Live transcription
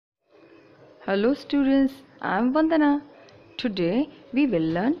Hello students, I am Vandana. Today we will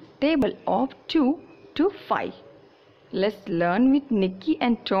learn table of 2 to 5. Let's learn with Nikki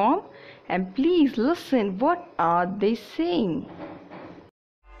and Tom, and please listen what are they saying.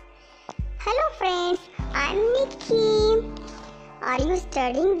 Hello friends, I am Nikki. Are you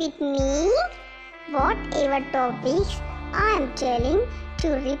studying with me? Whatever topics I am telling to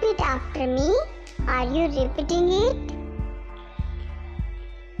repeat after me, are you repeating it?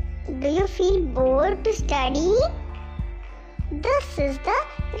 Do you feel bored to study? This is the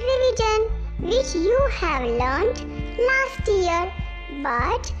revision which you have learnt last year,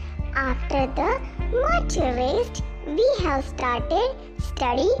 but after the much rest we have started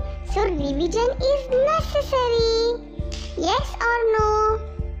study, so revision is necessary. Yes or no?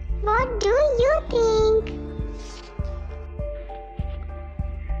 What do you think?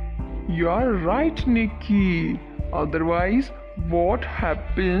 You are right, Nikki. Otherwise, what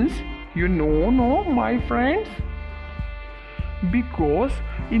happens? No, my friends. Because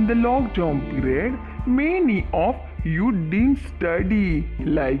in the lockdown period, many of you didn't study,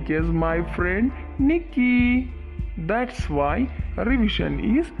 like as my friend Nikki. That's why revision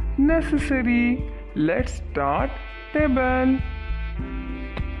is necessary. Let's start table.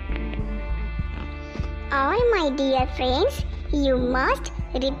 All my dear friends, you must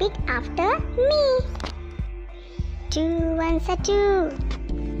repeat after me. 2 ones are 2.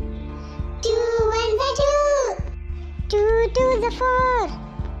 2 ones are 2. 2 twos are 4.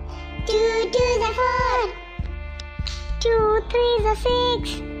 2 twos are 4. 2 threes are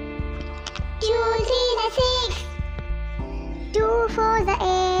 6. 2 threes are 6. 2 fours are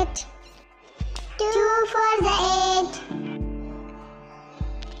 8. 2 fours are 8.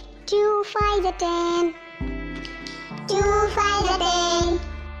 2 fives are 10. 2 fives are 10.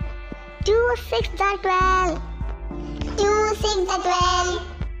 2 sixes are 12. 2 sixes are 12.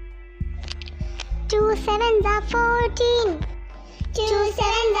 2 sevens are 14. 2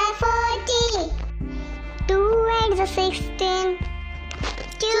 sevens are 14. 2 eights are 16.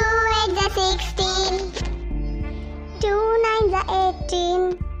 2 eights are 16. 2 nines are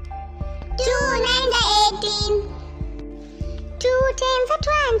 18. 2 nines are 18. 2 tens are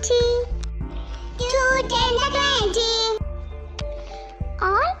 20. 2 tens are 20.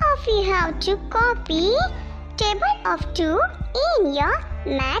 All of you have to copy table of 2 in your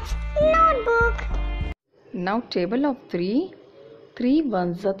maths notebook. Now table of 3. 3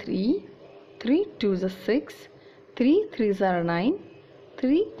 ones are 3. 3 twos are 6. 3 threes are 9.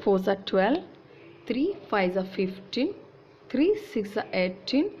 3 fours are 12. 3 fives are 15. 3 sixes are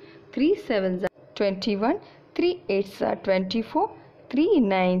 18. 3 sevens are 21. 3 eights are 24. 3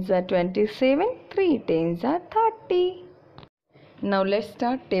 nines are 27. 3 tens are 30. Now let's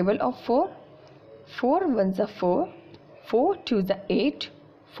start table of 4. 4 ones are 4. 4 twos are 8.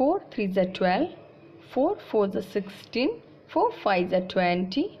 4 threes are 12. 4 fours are 16. 4 fives are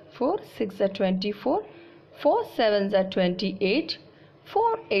 20. 4 sixes are 24. 4 sevens are 28.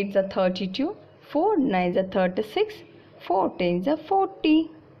 4 eights are 32. 4 nines are 36. 4 tens are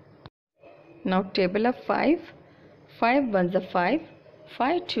 40. Now table of 5. 5 ones are 5.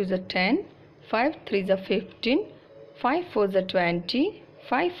 5 twos are 10. 5 threes are 15. 5 fours are 20.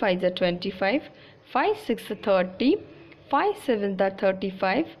 5 fives are 25. 5 sixes are 30. 5 sevens are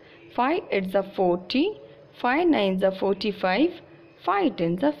 35. 5 eights are 40. 5 nines are 45. 5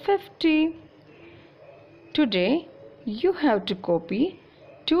 tens are 50. Today you have to copy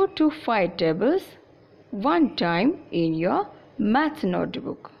 2 to 5 tables one time in your maths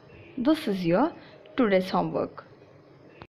notebook. This is your today's homework.